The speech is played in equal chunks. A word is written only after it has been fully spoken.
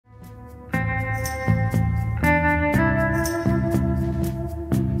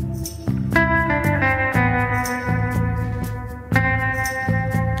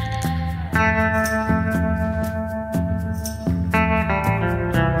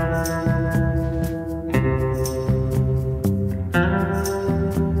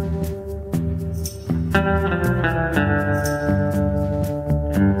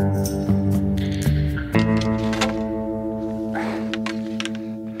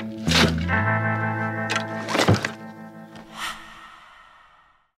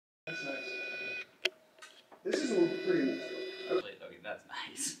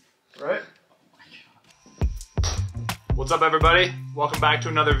What's up, everybody? Welcome back to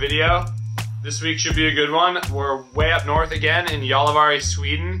another video. This week should be a good one. We're way up north again in Gällivare,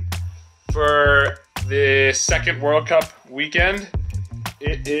 Sweden for the second World Cup weekend.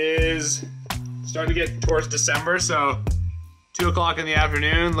 It is starting to get towards December, so 2 o'clock in the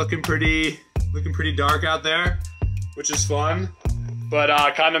afternoon, looking pretty dark out there, which is fun, but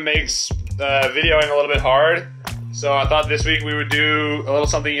kind of makes videoing a little bit hard. So I thought this week we would do a little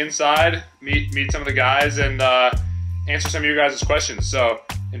something inside, meet some of the guys, and answer some of you guys' questions. So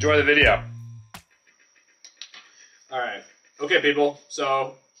enjoy the video. All right, okay, people.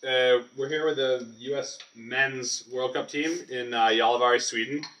 So we're here with the U.S. Men's World Cup team in Gällivare,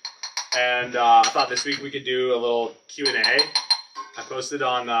 Sweden, and I thought this week we could do a little Q&A. I posted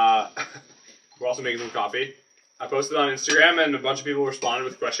on. We're also making some coffee. I posted on Instagram, and a bunch of people responded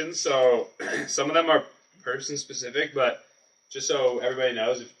with questions. So some of them are person specific, but just so everybody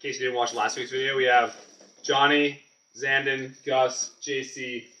knows, in case you didn't watch last week's video, we have Johnny, Zandon, Gus,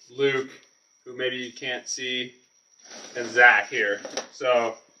 JC, Luke, who maybe you can't see, and Zach here.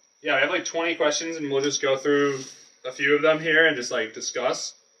 So yeah, we have like 20 questions, and we'll just go through a few of them here and just like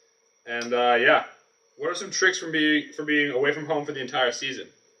discuss. And yeah, what are some tricks for being away from home for the entire season?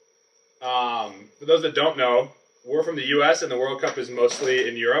 For those that don't know, we're from the US and the World Cup is mostly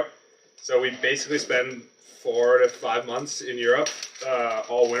in Europe. So we basically spend 4 to 5 months in Europe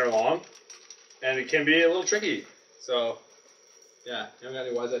all winter long. And it can be a little tricky. So, yeah, you got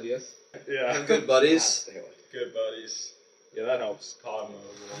any wise ideas? Yeah. Have good buddies. Good buddies. Yeah, that helps. COD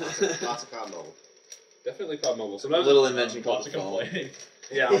mode. Lots of COD mode. Definitely COD mobile. A Sometimes little invention lots called of phone. complaining.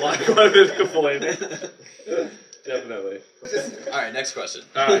 Yeah, quite a bit of complaining. Definitely. Alright, next question.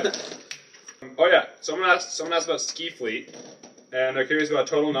 Alright. Oh yeah, someone asked about Ski Fleet, and they're curious about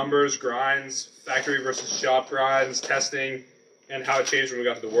total numbers, grinds, factory versus shop grinds, testing, and how it changed when we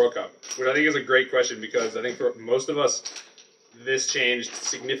got to the World Cup. Which I think is a great question because I think for most of us, this changed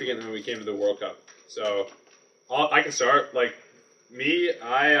significantly when we came to the World Cup. So I can start. Like me,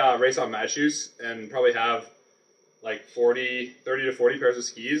 I race on Mad Shoes and probably have like 30 to 40 pairs of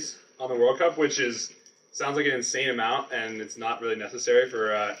skis on the World Cup, which sounds like an insane amount, and it's not really necessary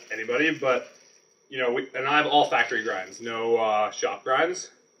for anybody. But you know, and I have all factory grinds, no shop grinds.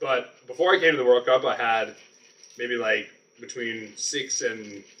 But before I came to the World Cup, I had maybe like between 6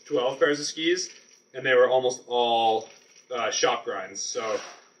 and 12 pairs of skis, and they were almost all shop grinds. So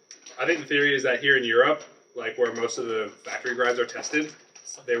I think the theory is that here in Europe, like where most of the factory grinds are tested,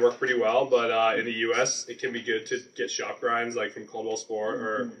 they work pretty well. But in the US, it can be good to get shop grinds like from Caldwell Sport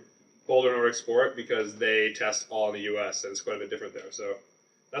or Boulder Nordic Sport because they test all in the US, and it's quite a bit different there. So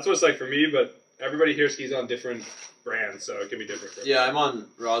that's what it's like for me, but everybody here skis on different brands, so it can be different. Yeah, I'm on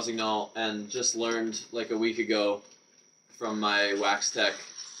Rosignol and just learned like a week ago from my wax tech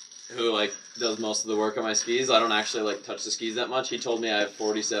who like does most of the work on my skis. I don't actually like touch the skis that much. He told me I have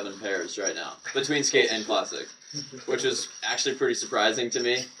 47 pairs right now between skate and classic, which is actually pretty surprising to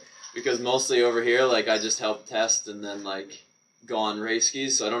me because mostly over here like I just help test and then like go on race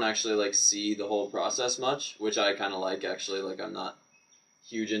skis, so I don't actually like see the whole process much, which I kind of like actually. Like I'm not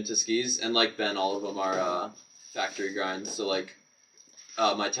huge into skis, and like Ben, all of them are factory grinds. So like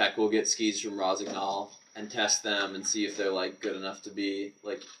my tech will get skis from Rosignol and test them and see if they're like good enough to be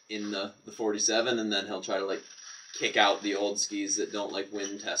like in the 47, and then he'll try to like kick out the old skis that don't like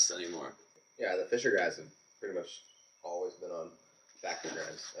win tests anymore. Yeah, the Fisher guys have pretty much always been on factory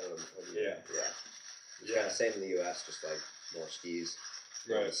grinds. I don't know. Yeah. It's kind of same in the US, just like more skis.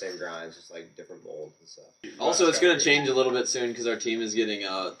 Right. The same grinds, just like different molds and stuff. Also, it's going to change a little bit soon because our team is getting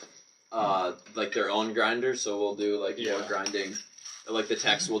like their own grinder, so we'll do like more grinding. Like the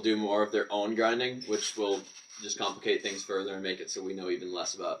techs will do more of their own grinding, which will just complicate things further and make it so we know even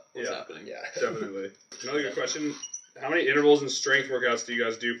less about what's happening. Yeah, Definitely. Another good question: how many intervals and strength workouts do you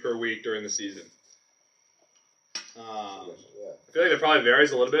guys do per week during the season? I feel like it probably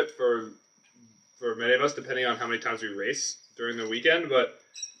varies a little bit for many of us, depending on how many times we race during the weekend. But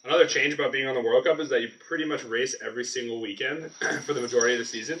another change about being on the World Cup is that you pretty much race every single weekend for the majority of the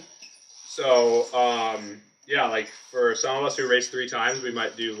season. So, yeah, like for some of us who race 3 times, we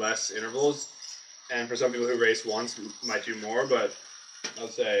might do less intervals. And for some people who race once, we might do more. But I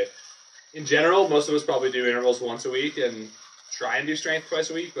would say, in general, most of us probably do intervals once a week and try and do strength twice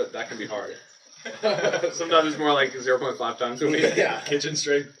a week, but that can be hard. Sometimes it's more like 0.5 times a week. Yeah, kitchen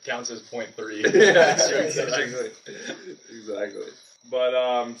strength counts as 0.3. Yeah, exactly.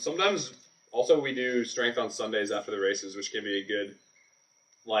 But sometimes also we do strength on Sundays after the races, which can be a good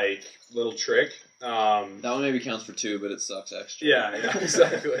like little trick. That one maybe counts for 2, but it sucks extra. Yeah,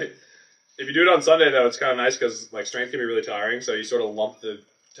 exactly. If you do it on Sunday though, it's kind of nice because like strength can be really tiring, so you sort of lump the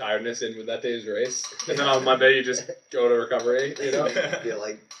tiredness in with that day's race. And then on Monday you just go to recovery, you know? Feel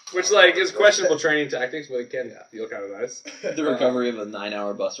like Which, like, is questionable training tactics, but it can feel kind of nice. The recovery of a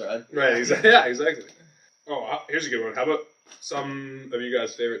 9-hour bus ride. Right, exactly. Yeah, exactly. Oh, here's a good one. How about some of you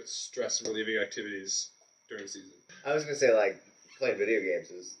guys' favorite stress-relieving activities during the season? I was gonna say like playing video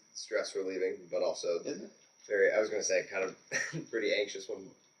games is stress relieving, but also very. I was gonna say kind of pretty anxious when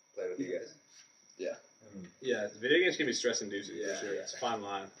playing with you guys. Yeah, video games can be stress-inducing, Yeah, for sure. yeah. It's a fine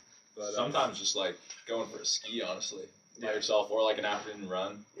line. But, Sometimes just like going for a ski, honestly, by Yeah. yourself, or like an afternoon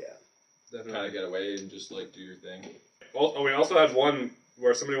run. Yeah. definitely. Kind of get away and just like do your thing. Oh, we also had one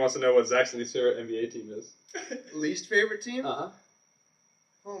where somebody wants to know what Zach's least favorite NBA team is. Least favorite team? Uh-huh.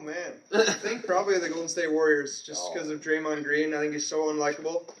 Oh man, I think probably the Golden State Warriors, just Oh. because of Draymond Green. I think he's so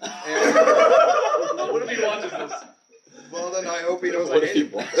unlikable. And, What if he watches this? well, then I hope he knows I What if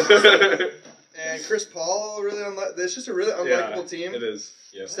hate he him. And Chris Paul, really it's just a really unlikable team. It is.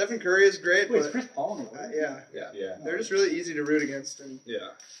 Yeah. Stephen Curry is great, Wait, is but Chris Paul in the Warriors? yeah, Yeah. they're just really easy to root against. And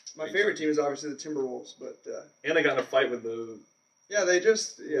Yeah. my favorite team is obviously the Timberwolves, but And they got in a fight with the yeah, they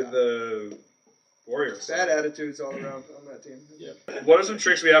just Warriors. bad attitudes all around on that team. What are some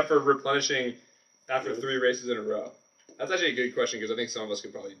tricks we have for replenishing after 3 races in a row? That's actually a good question because I think some of us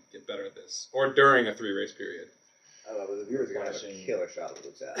could probably get better at this. Or during a 3-race period. I don't know, but the viewers are gonna have a Flashing. killer shot with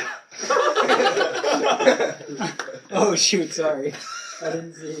what's Oh shoot, sorry. I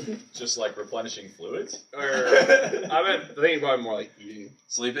didn't see. Just like replenishing fluids. Or I meant thinking probably more like eating.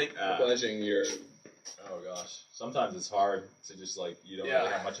 Sleeping? Replenishing your Oh gosh. Sometimes it's hard to just like you don't Yeah.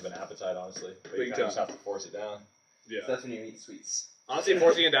 really have much of an appetite, honestly. But Big you kind time. of just have to force it down. yeah. That's when you eat sweets. Honestly,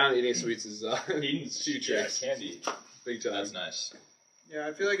 forcing it down and eating sweets is Eating huge yeah, tricks. candy. Big time. That's nice. Yeah,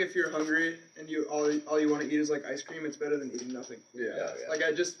 I feel like if you're hungry and you all you want to eat is like ice cream, it's better than eating nothing. Yeah, Like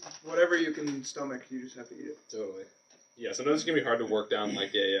I just whatever you can stomach, you just have to eat it. totally. Yeah, sometimes it can be hard to work down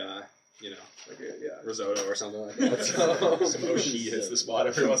like a Like yeah. risotto or something like that. So, Some Oshi hits the spot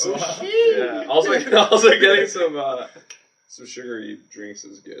every once in a while. yeah. Also getting some sugary drinks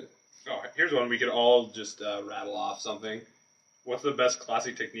is good. Oh, here's one we could all just rattle off something. What's the best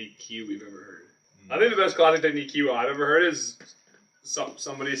classic technique cue we've ever heard? I think the best classic technique cue I've ever heard is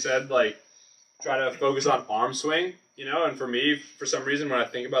somebody said like try to focus on arm swing, and for me, for some reason, when I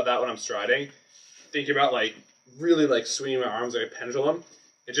think about that when I'm striding, thinking about like really like swinging my arms like a pendulum,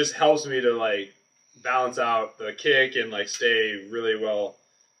 it just helps me to like balance out the kick and like stay really well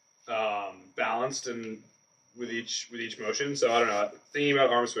balanced and with each motion. So I don't know. Thinking about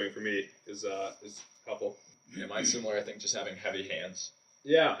arm swing for me is helpful. Yeah, mine's similar. I think just having heavy hands.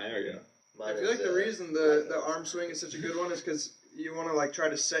 Yeah, there we go. I feel like the reason the arm swing is such a good one is because you want to like try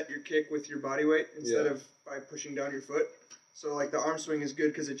to set your kick with your body weight instead of by pushing down your foot. So like the arm swing is good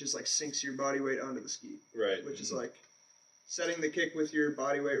because it just like sinks your body weight onto the ski, Right. which is like setting the kick with your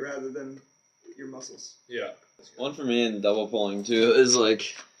body weight rather than your muscles. Yeah. One for me in double pulling too is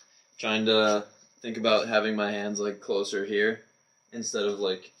like trying to think about having my hands like closer here instead of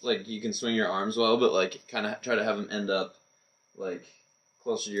like you can swing your arms well, but like kind of try to have them end up like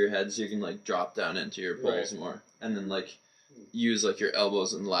closer to your head so you can like drop down into your pulls more, and then like use like your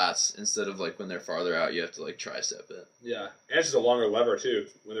elbows and lats instead of like when they're farther out you have to like tricep it. Yeah. And it's just a longer lever too.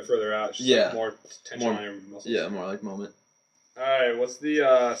 When they're further out, it's just like more tension on your muscles. Yeah, more like moment. All right. What's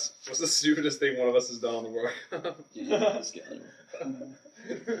the stupidest thing one of us has done on the World Cup?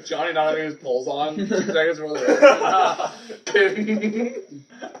 Johnny not having his pulls on 2 seconds before the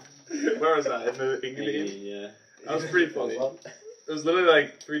Where was that? In the England? Yeah. That was pretty funny. It was literally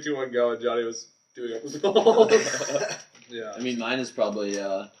like 3, 2, 1, go, and Johnny was doing it with balls. Yeah. I mean, mine is probably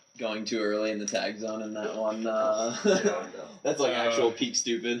going too early in the tag zone in that one. That's like actual peak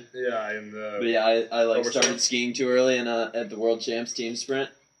stupid. Yeah, and But yeah, I like Overswing. started skiing too early at the World Champs team sprint,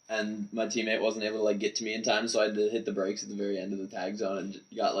 and my teammate wasn't able to like get to me in time, so I had to hit the brakes at the very end of the tag zone and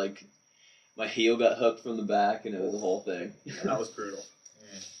got like my heel got hooked from the back, and it was a whole thing. that was brutal.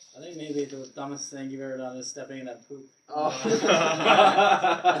 I think maybe the dumbest thing you've ever done is stepping in that poop. Oh.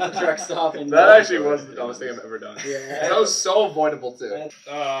 At the truck stop. And That actually was the dumbest thing I've ever done. Yeah. That was so avoidable too.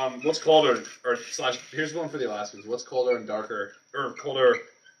 What's colder, or slash? Here's one for the Alaskans. What's colder and darker, or colder?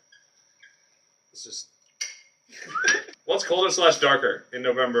 It's just. What's colder slash darker in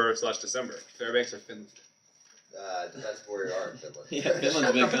November slash December? Fairbanks or Finland? That's where you are in Finland. Yeah,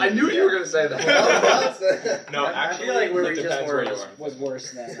 Finland's big. I knew you were gonna say that. No, I actually, feel like where we it just depends were where you are. was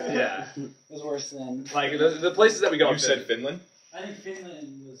worse than. Yeah, Was worse than. like the places that we go. You said Finland? I think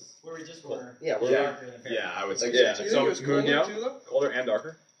Finland was where we just were. Yeah, we're darker than Fairbanks. Yeah, I would say Like, yeah. Do you So think it was colder Munoz? too though? Colder and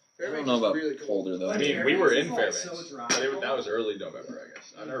darker. I don't Fairbanks know is about really cold. colder though. I mean, we were in Fairbanks Fairbanks. is like so dry. But that was early November, I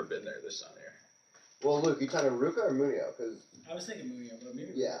guess. I've never been there this time of year. Well, Luke, you talking Ruka or Munio? Because I was thinking Munio, but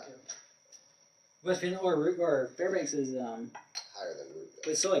maybe Yeah. Westfield or Fairbanks is higher than Ruka.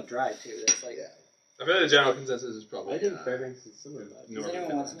 but it's so like dry too. It's like Yeah. I feel like the general consensus is probably. I think Fairbanks is similar to that. does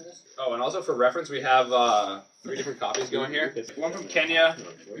anyone want some of this? Oh, and also for reference, we have 3 different copies going here. One from Kenya,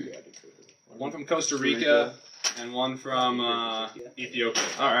 one from Costa Rica, and one from Ethiopia.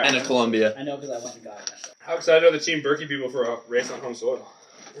 All right. And a Columbia. I know because I went and got it myself. How excited are the Team Berkey people for a race on home soil?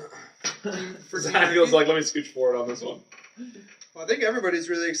 Zach feels like, let me scooch forward on this one. Well, I think everybody's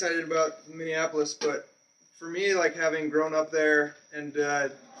really excited about Minneapolis, but for me, like having grown up there and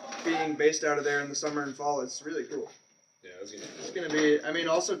being based out of there in the summer and fall, it's really cool. Yeah, it's gonna It's gonna be. I mean,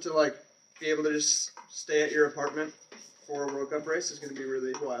 also to like be able to just stay at your apartment for a World Cup race is gonna be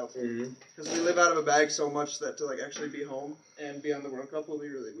really wild. be. Because we live out of a bag so much that to like actually be home and be on the World Cup will be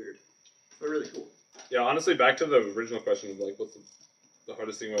really weird, but really cool. Yeah, honestly, back to the original question of like, what's the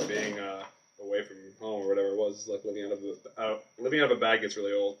hardest thing about being away from home or whatever it was, like living out of a bag gets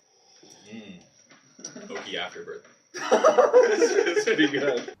really old. Okie afterbirth. It's pretty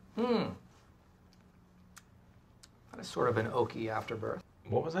good. That is sort of an oaky afterbirth.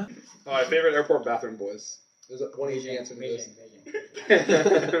 What was that? Oh, my favorite airport bathroom, boys. There's one easy answer to this.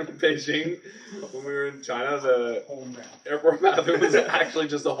 Beijing. Beijing, when we were in China, the Home ground. airport bathroom was actually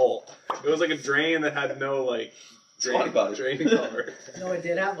just a hole. It was like a drain that had no like drain cover. No, it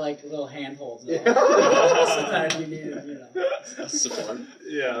did have like little handholds. Yeah. Sometimes you needed, you know. Support.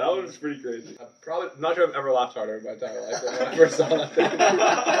 Yeah, that was pretty crazy. I'm probably not sure I've ever laughed harder in my entire life than when I first saw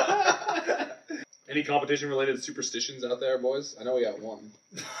that. Any competition-related superstitions out there, boys? I know we got one.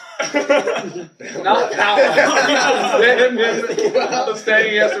 Not that one. Stan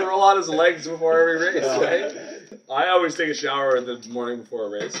he has to roll out his legs before every race, right? I always take a shower the morning before a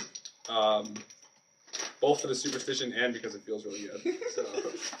race. Both for the superstition and because it feels really good. So.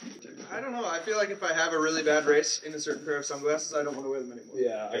 I don't know. I feel like if I have a really bad race in a certain pair of sunglasses, I don't want to wear them anymore.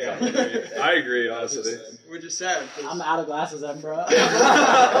 Yeah, I agree, honestly. Which is sad. I'm out of glasses, then, bro.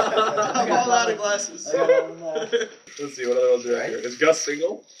 I'm all out of glasses. I got one left. Let's see, what other ones are out here? Is Gus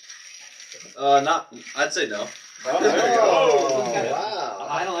single? Not. I'd say no. Oh, wow.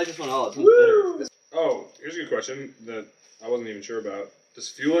 I don't like this one at all. It's Woo! Oh, here's a good question that I wasn't even sure about. Does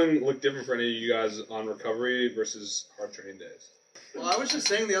fueling look different for any of you guys on recovery versus hard training days? Well, I was just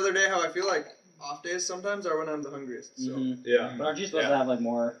saying the other day how I feel like off days sometimes are when I'm the hungriest. So. Yeah, But aren't you supposed to have like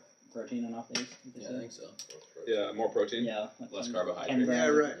more protein on off days? Yeah, I think so. yeah, more protein. Yeah. Like Less 10 carbohydrates. 10 Yeah,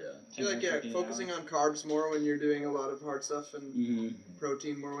 grams. right. Yeah. I feel like, yeah, 10 focusing on carbs more when you're doing a lot of hard stuff and Mm-hmm.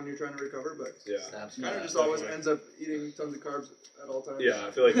 protein more when you're trying to recover, but Yeah. Snaps. kind of Yeah, just always definitely. ends up eating tons of carbs at all times. Yeah,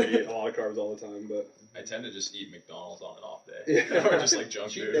 I feel like we eat a lot of carbs all the time, but I tend to just eat McDonald's on an off day. Yeah. Or just like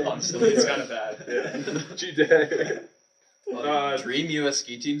junk Cheat food, day. honestly. It's kind of bad. yeah, cheat day. Dream US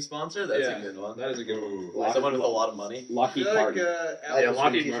ski team sponsor? That's yeah, a good one. That is a good one. Ooh. Someone with a lot of money. I Lockheed feel like Martin. Apple Yeah,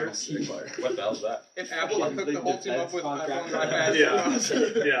 Lockheed t-shirts. What the hell's that? If Apple could hook the whole team up with Contract. iPhones,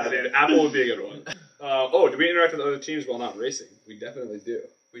 iPads, Yeah, dude, Apple would be a good one. Do we interact with other teams while not racing? We definitely do.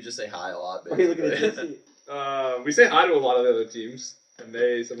 We just say hi a lot, Hey, look at basically. this. We say hi to a lot of the other teams, and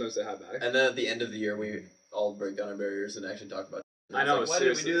they sometimes say hi back. And then at the end of the year, we all break down our barriers and actually talk about it. I know, It's like, why did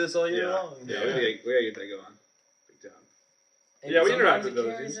we seriously. do this all year Yeah. long? Yeah, we gotta get that going. Big time. And Yeah, we sometimes interact with it those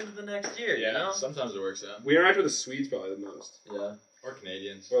carries things. into the next year, Yeah, you know? sometimes it works out. We interact with the Swedes probably the most. Yeah, Or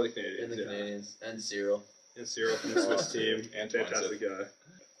Canadians. Or the and Canadians, the yeah. Canadians. And Cyril. And Cyril from the Swiss team. And Fantastic guy.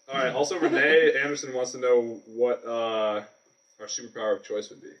 Alright, also Renee Anderson wants to know what our superpower of choice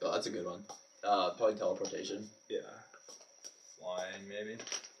would be. Oh, that's a good one. Probably teleportation. Yeah. Flying, maybe.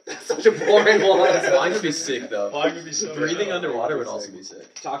 Such a boring one. Flying would be sick, though. Flying would be so Breathing underwater would also be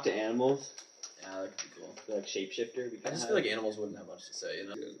sick. Talk to animals. Yeah, that could be cool. Like shapeshifter. I just feel like animals wouldn't have much to say, you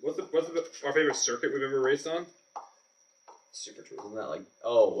know? What's our favorite circuit we've ever raced on? Super true. Isn't that like,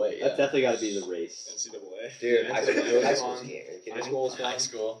 oh, wait, yeah. That's definitely got to be the race. NCAA. Dude, Yeah, high NCAA school was fun. skiing. Are you kidding High me? school was fun. High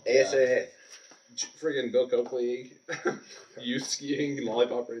school. ASA. Friggin' Bill Coakley, youth skiing and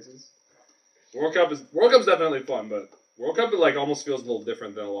lollipop races. World Cup's definitely fun, but World Cup like almost feels a little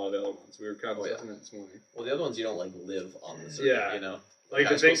different than a lot of the other ones. We were kind of Oh, yeah. discussing that this morning. Well, the other ones you don't like live on the circuit, Yeah. you know? Like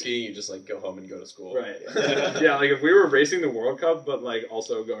high the school thing, skiing, you just like go home and go to school. right? Yeah, like if we were racing the World Cup, but like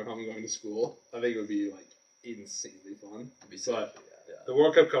also going home and going to school, I think it would be like insanely fun. It'd be sick. But Yeah. the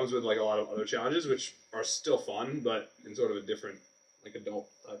World Cup comes with like a lot of other challenges, which are still fun, but in sort of a different, like adult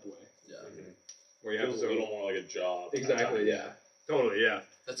type way, Yeah. where you have Feels to a little more like a job. exactly, yeah, totally, yeah.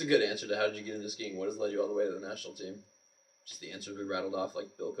 That's a good answer to how did you get into skiing? What has led you all the way to the national team? Just the answers we rattled off, like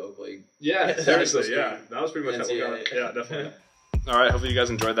Bill Coakley. Yeah, High seriously, school yeah. That was pretty much how we got it. NCAA. Yeah, definitely. All right, hopefully you guys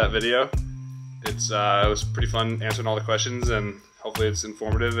enjoyed that video. It was pretty fun answering all the questions, and hopefully it's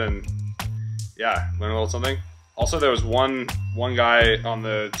informative. And yeah, learn a little something. Also, there was one guy on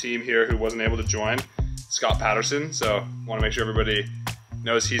the team here who wasn't able to join, Scott Patterson. So want to make sure everybody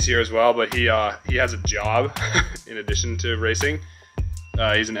knows he's here as well. But he has a job in addition to racing.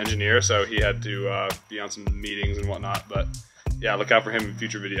 He's an engineer, so he had to be on some meetings and whatnot. But yeah, look out for him in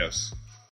future videos.